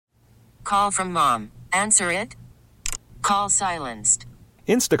Call from mom. Answer it. Call silenced.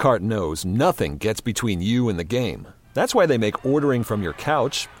 Instacart knows nothing gets between you and the game. That's why they make ordering from your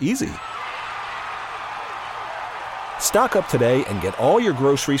couch easy. Stock up today and get all your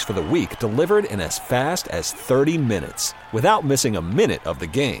groceries for the week delivered in as fast as 30 minutes without missing a minute of the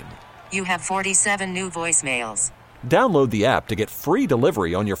game. You have 47 new voicemails. Download the app to get free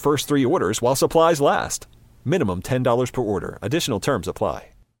delivery on your first 3 orders while supplies last. Minimum $10 per order. Additional terms apply.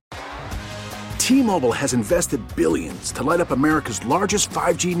 T-Mobile has invested billions to light up America's largest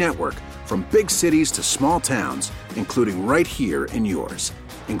 5G network, from big cities to small towns, including right here in yours.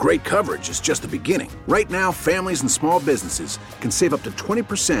 And great coverage is just the beginning. Right now, families and small businesses can save up to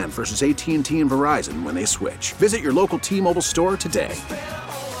 20% versus AT&T and Verizon when they switch. Visit your local T-Mobile store today.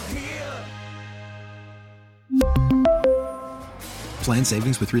 Plan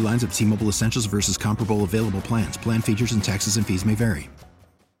savings with 3 lines of T-Mobile Essentials versus comparable available plans. Plan features and taxes and fees may vary.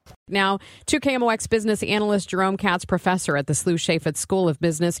 Now to KMOX business analyst Jerome, Katz professor at the Chaifetz School of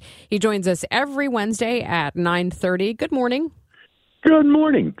Business. He joins us every Wednesday at 9:30. Good morning. Good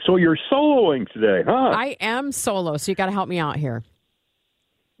morning. So you're soloing today, huh? I am solo, so you got to help me out here.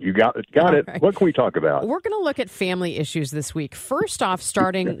 You got it. Right. What can we talk about? We're going to look at family issues this week. First off,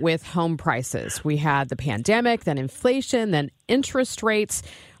 starting with home prices. We had the pandemic, then inflation, then interest rates.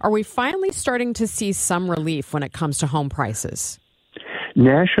 Are we finally starting to see some relief when it comes to home prices?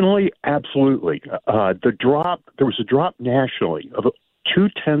 Nationally, absolutely. There was a drop nationally of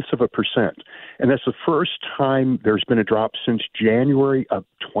 0.2%. And that's the first time there's been a drop since January of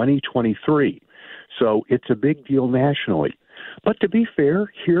 2023. So it's a big deal nationally. But to be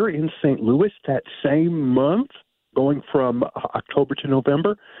fair, here in St. Louis, that same month, going from October to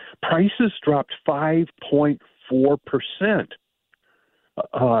November, prices dropped 5.4%.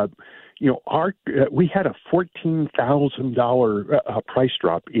 We had a $14,000 price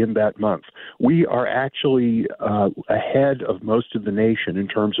drop in that month. We are actually ahead of most of the nation in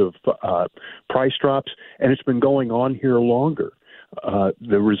terms of price drops, and it's been going on here longer.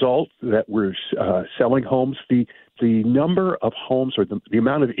 The result that we're selling homes, the number of homes or the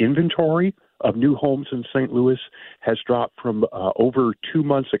amount of inventory of new homes in St. Louis has dropped from over 2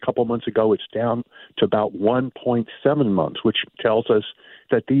 months a couple months ago. It's down to about 1.7 months, which tells us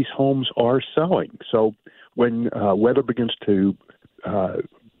that these homes are selling. So when weather begins to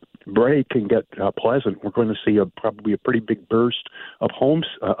break and get pleasant, we're going to see probably a pretty big burst of homes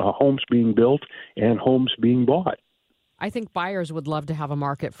being built and homes being bought. I think buyers would love to have a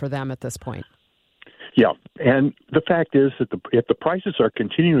market for them at this point. Yeah, and the fact is that if the prices are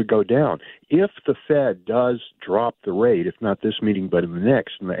continuing to go down, if the Fed does drop the rate, if not this meeting but in the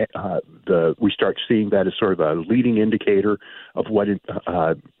next, we start seeing that as sort of a leading indicator of what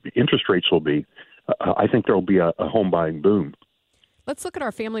interest rates will be, I think there will be a home buying boom. Let's look at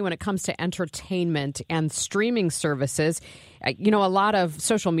our family when it comes to entertainment and streaming services. A lot of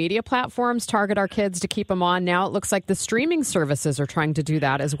social media platforms target our kids to keep them on. Now it looks like the streaming services are trying to do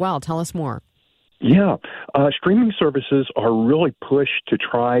that as well. Tell us more. Yeah, streaming services are really pushed to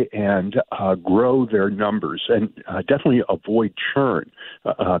try and grow their numbers and definitely avoid churn,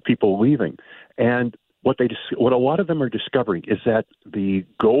 people leaving. And what a lot of them are discovering is that the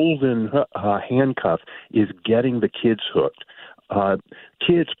golden handcuff is getting the kids hooked.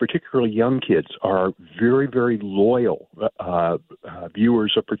 Kids, particularly young kids, are very, very loyal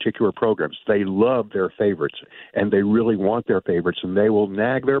viewers of particular programs. They love their favorites, and they really want their favorites, and they will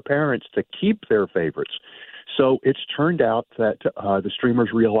nag their parents to keep their favorites. So it's turned out that the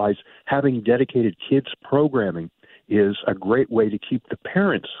streamers realize having dedicated kids programming is a great way to keep the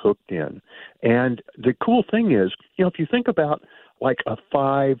parents hooked in. And the cool thing is, if you think about like a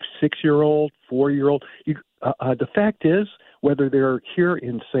 5, 6-year-old, 4-year-old, the fact is, whether they're here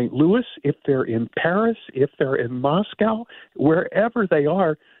in St. Louis, if they're in Paris, if they're in Moscow, wherever they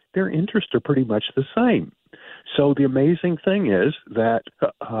are, their interests are pretty much the same. So the amazing thing is that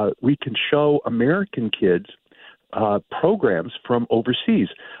we can show American kids programs from overseas.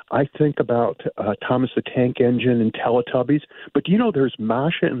 I think about Thomas the Tank Engine and Teletubbies, but there's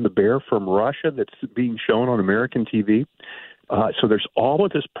Masha and the Bear from Russia that's being shown on American TV. So there's all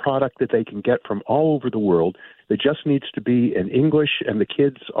of this product that they can get from all over the world. It just needs to be in English, and the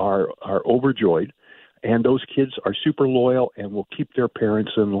kids are overjoyed. And those kids are super loyal and will keep their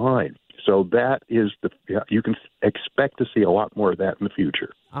parents in line. So that is you can expect to see a lot more of that in the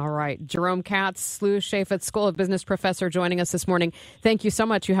future. All right. Jerome Katz, Chaifetz School of Business professor, joining us this morning. Thank you so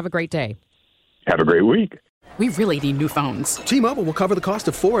much. You have a great day. Have a great week. We really need new phones. T-Mobile will cover the cost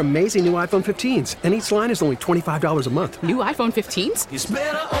of 4 amazing new iPhone 15s, and each line is only $25 a month. New iPhone 15s? It's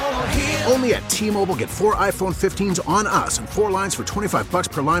better over here. Only at T-Mobile, get 4 iPhone 15s on us and 4 lines for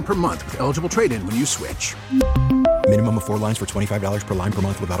 $25 per line per month with eligible trade-in when you switch. Minimum of 4 lines for $25 per line per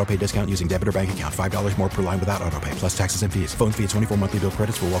month with autopay discount using debit or bank account. $5 more per line without autopay, plus taxes and fees. Phone fee at 24 monthly bill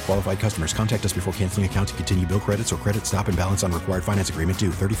credits for well-qualified customers. Contact us before canceling account to continue bill credits or credit stop and balance on required finance agreement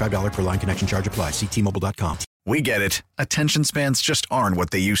due. $35 per line connection charge applies. See T-Mobile.com. We get it. Attention spans just aren't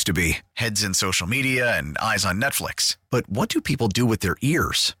what they used to be. Heads in social media and eyes on Netflix. But what do people do with their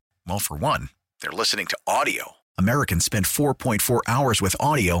ears? Well, for one, they're listening to audio. Americans spend 4.4 hours with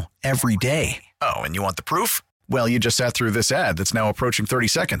audio every day. Oh, and you want the proof? Well, you just sat through this ad that's now approaching 30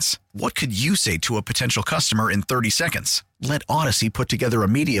 seconds. What could you say to a potential customer in 30 seconds? Let Odyssey put together a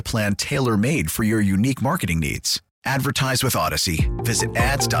media plan tailor-made for your unique marketing needs. Advertise with Odyssey. Visit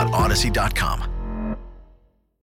ads.odyssey.com.